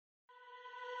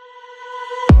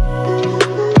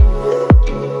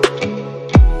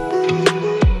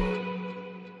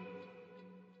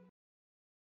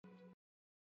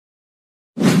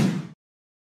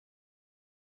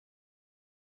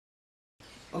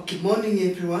Okay, morning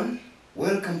everyone.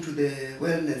 Welcome to the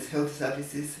Wellness Health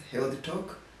Services Health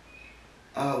Talk.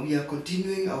 We are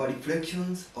continuing our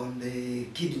reflections on the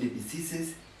kidney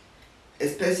diseases,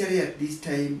 especially at this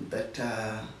time that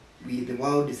the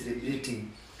world is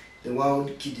celebrating the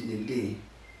World Kidney Day.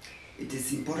 It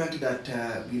is important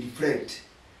that we reflect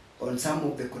on some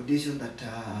of the conditions that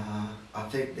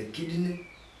affect the kidney,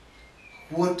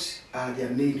 what are their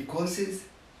main causes,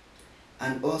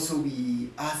 and also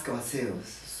we ask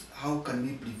ourselves, how can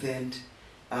we prevent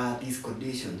these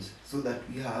conditions so that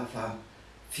we have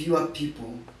fewer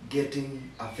people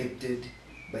getting affected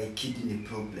by kidney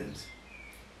problems.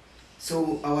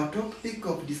 So our topic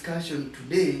of discussion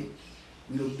today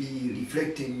will be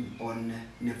reflecting on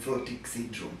nephrotic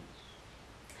syndrome.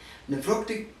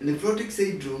 Nephrotic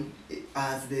syndrome,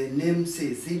 as the name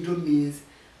says, syndrome means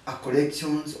a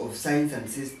collection of signs and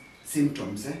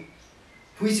symptoms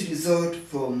which result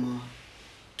from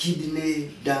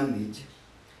kidney damage,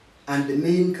 and the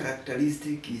main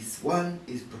characteristic is one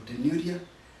is proteinuria.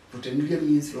 Proteinuria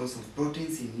means loss of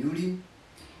proteins in urine.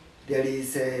 There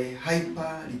is a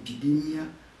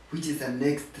hyperlipidemia, which is an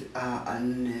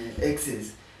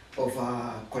excess of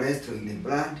cholesterol in the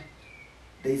blood.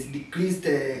 There is decreased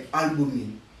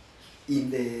albumin in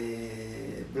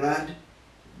the blood.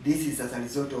 This is as a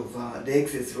result of the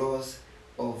excess loss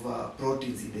of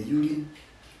proteins in the urine,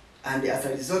 and as a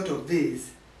result of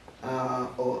this,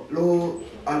 low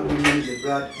albumin in the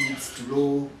blood leads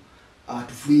to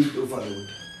to fluid overload.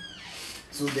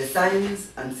 So the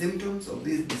signs and symptoms of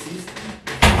this disease,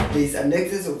 there is an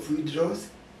excess of fluid loss,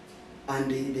 and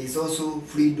there is also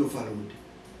fluid overload,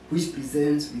 which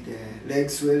presents with leg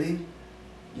swelling.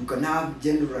 You can have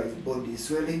generalized body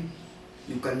swelling.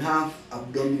 You can have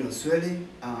abdominal swelling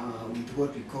with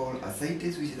what we call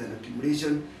ascites, which is an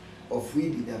accumulation of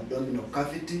fluid in the abdominal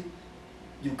cavity.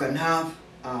 You can have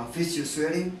facial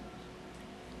swelling.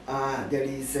 There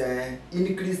is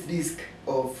increased risk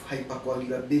of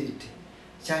hypercoagulability,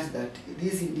 such that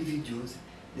these individuals,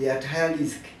 they are at higher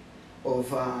risk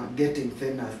of getting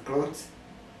venous clots,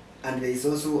 and there is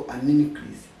also an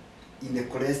increase in the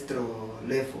cholesterol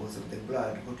levels of the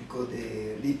blood, what we call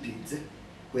the lipids,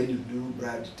 when you do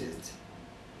blood tests.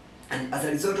 And as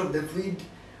a result of the fluid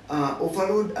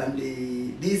overload, and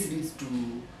this leads to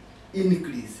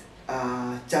increased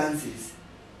chances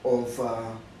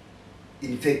of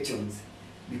infections,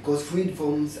 because fluid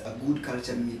forms a good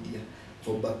culture media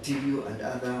for bacteria and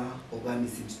other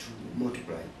organisms to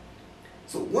multiply.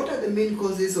 So what are the main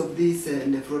causes of this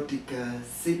nephrotic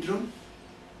syndrome?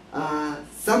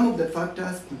 Some of the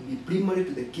factors could be primary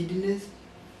to the kidneys,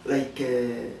 like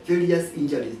various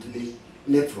injuries to the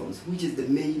nephrons, which is the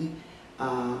main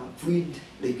fluid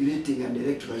regulating and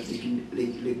electrolyte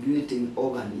regulating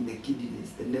organ in the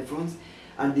kidneys, the nephrons,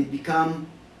 and they become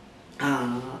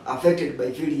affected by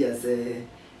various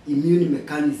immune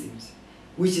mechanisms,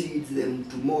 which leads them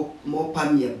to more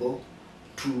permeable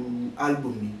to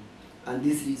albumin, and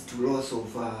this leads to loss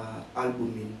of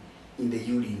albumin in the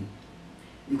urine.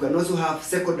 You can also have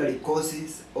secondary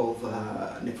causes of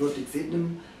nephrotic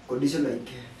syndrome, condition like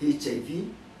HIV,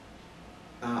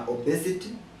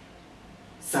 obesity,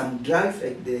 some drugs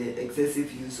like the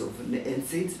excessive use of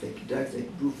NSAIDs, like drugs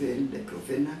like brufen,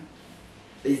 diclofenac.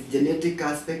 There is genetic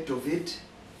aspect of it,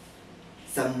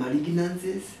 some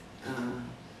malignancies,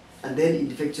 and then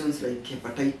infections like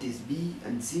hepatitis B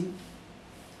and C,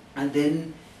 and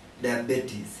then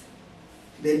diabetes.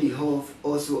 Then you have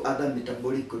also other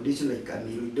metabolic conditions like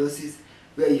amyloidosis,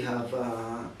 where you have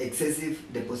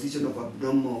excessive deposition of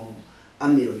abnormal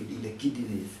amyloid in the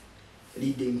kidneys,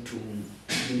 leading to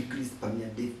increased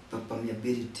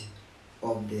permeability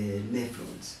of the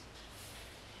nephrons.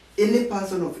 Any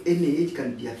person of any age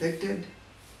can be affected,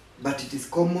 but it is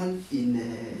common in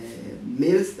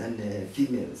males and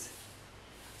females.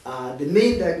 The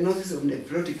main diagnosis of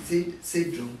nephrotic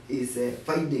syndrome is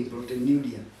finding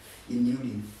proteinuria in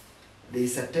urine. There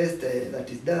is a test that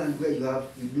is done where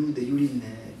you do the urine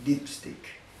dipstick.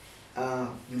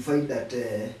 You find that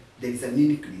there is an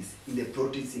increase in the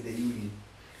proteins in the urine.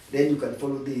 Then you can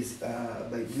follow this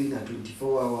by doing a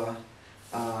 24-hour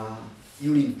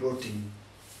urine protein.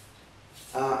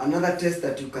 Another test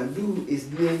that you can do is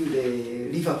doing the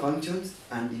liver functions,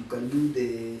 and you can do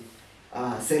the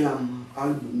serum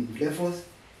albumin levels.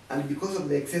 And because of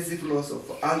the excessive loss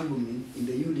of albumin in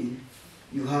the urine,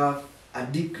 you have a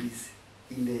decrease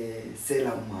in the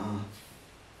serum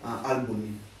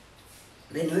albumin.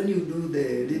 Then when you do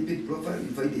the lipid profile, you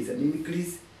find there is an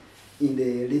increase in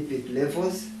the lipid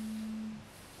levels.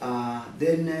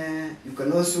 Then you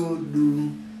can also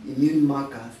do immune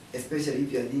markers, especially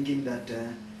if you are thinking that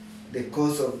the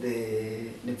cause of the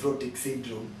nephrotic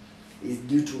syndrome is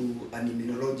due to an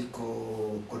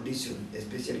immunological condition,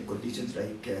 especially conditions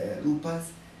like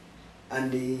lupus.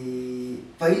 And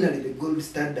finally, the gold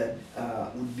standard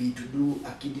would be to do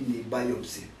a kidney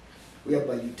biopsy,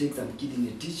 whereby you take some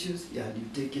kidney tissues and you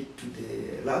take it to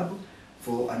the lab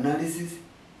for analysis,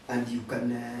 and you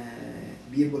can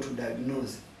be able to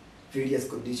diagnose various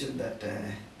conditions that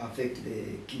affect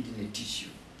the kidney tissue.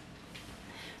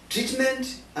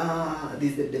 Treatment, there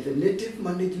is the definitive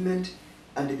management,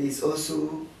 and there is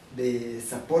also the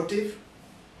supportive.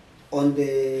 On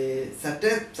the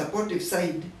supportive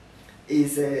side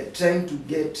is trying to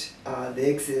get the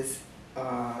excess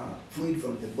fluid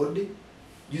from the body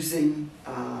using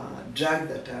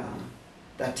drugs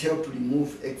that help to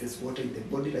remove excess water in the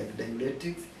body, like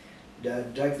diuretics. The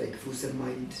drugs like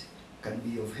furosemide can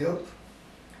be of help.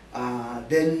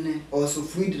 Then also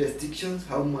fluid restrictions,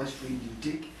 how much fluid you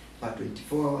take per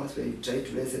 24 hours, where you try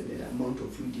to lessen the amount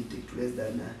of fluid you take to less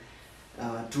than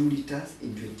 2 liters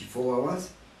in 24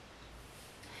 hours.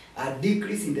 A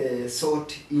decrease in the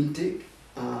salt intake.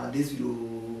 This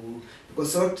will,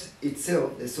 because salt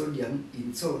itself, the sodium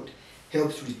in salt,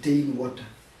 helps retain water.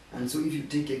 And so if you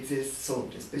take excess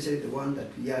salt, especially the one that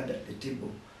we had at the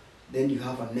table, then you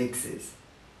have an excess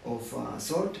of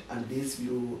salt, and this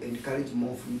will encourage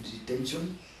more fluid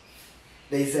retention.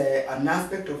 There is an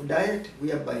aspect of diet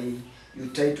whereby you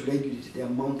try to regulate the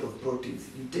amount of proteins.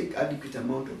 You take adequate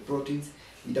amount of proteins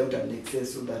without an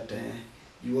excess, so that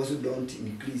you also don't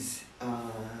increase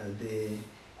the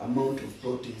amount of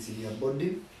proteins in your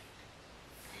body.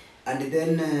 And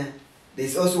then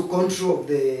there's also control of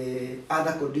the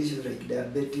other conditions like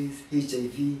diabetes,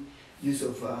 HIV, use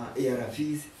of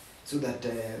ARVs, so that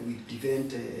we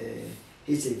prevent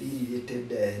HIV-related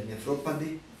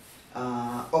nephropathy.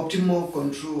 Optimal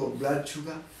control of blood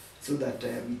sugar, so that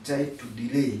we try to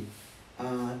delay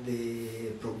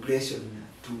the progression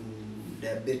to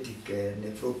diabetic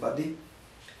nephropathy.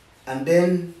 And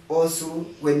then also,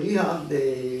 when you have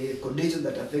the conditions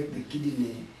that affect the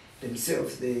kidney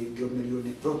themselves, the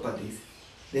glomerulonephropathies,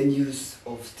 then use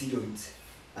of steroids.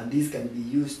 And these can be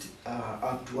used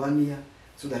up to 1 year,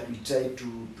 so that we try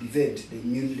to prevent the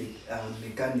immune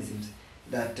mechanisms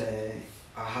that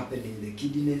are happening in the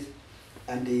kidneys.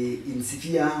 And in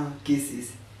severe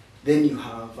cases, then you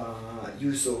have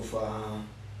use of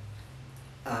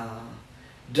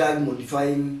drug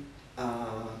modifying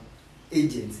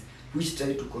agents, which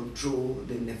try to control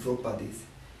the nephropathies,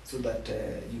 so that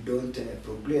you don't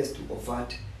progress to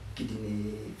overt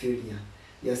kidney failure.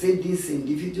 We have said these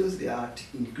individuals, they are at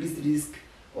increased risk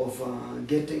of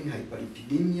getting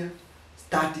hyperlipidemia.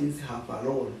 Statins have a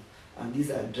role, and these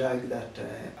are drugs that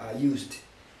are used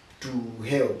to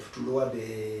help to lower the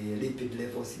lipid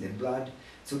levels in the blood,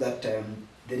 so that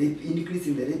the increase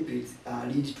in the lipids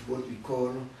leads to what we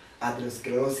call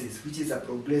atherosclerosis, which is a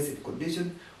progressive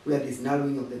condition where there is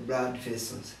narrowing of the blood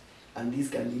vessels, and this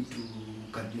can lead to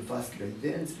cardiovascular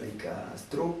events like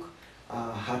stroke,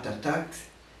 heart attacks,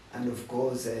 and of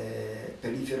course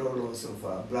peripheral loss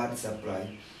of blood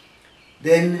supply.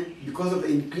 Then, because of the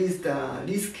increased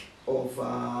risk of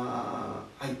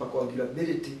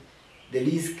hypercoagulability, the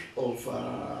risk of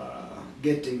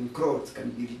getting clots can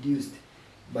be reduced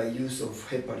by use of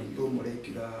heparin, low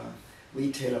molecular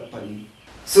weight heparin.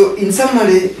 So in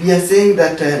summary, we are saying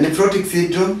that nephrotic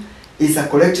syndrome is a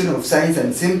collection of signs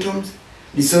and symptoms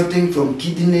resulting from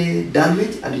kidney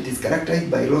damage, and it is characterized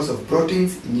by loss of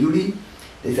proteins in urine.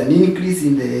 There is an increase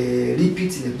in the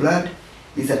lipids in the blood,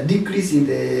 there is a decrease in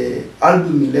the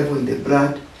albumin level in the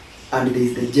blood, and there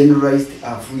is the generalized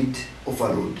fluid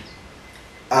overload.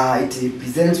 It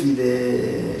presents with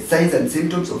the signs and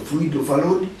symptoms of fluid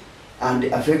overload, and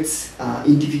affects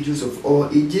individuals of all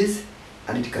ages,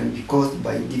 and it can be caused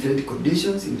by different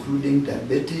conditions including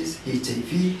diabetes,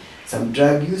 HIV, some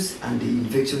drug use, and the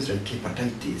infections like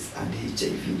hepatitis and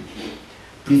HIV.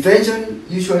 Prevention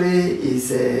usually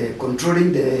is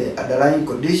controlling the underlying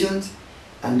conditions,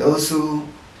 and also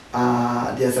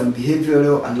there are some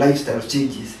behavioral and lifestyle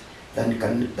changes that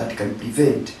can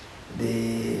prevent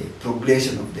the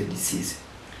progression of the disease.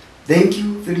 Thank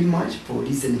you very much for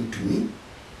listening to me,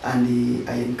 and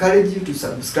I encourage you to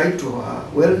subscribe to our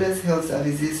Wellness Health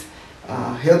Services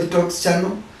Health Talks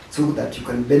channel, so that you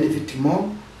can benefit more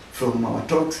from our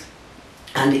talks.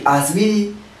 And as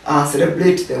we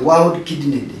celebrate the World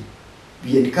Kidney Day,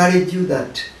 we encourage you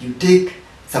that you take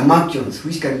some actions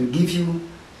which can give you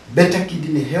better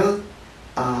kidney health,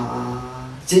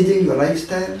 changing your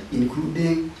lifestyle,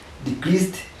 including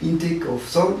decreased intake of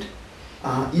salt,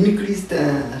 increased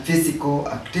physical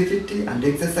activity and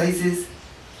exercises,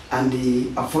 and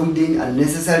avoiding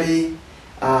unnecessary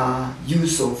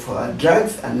use of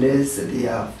drugs unless they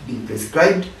have been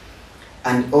prescribed,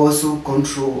 and also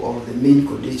control of the main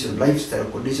condition, lifestyle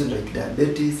condition like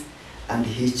diabetes and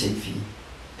HIV.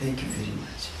 Thank you very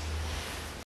much.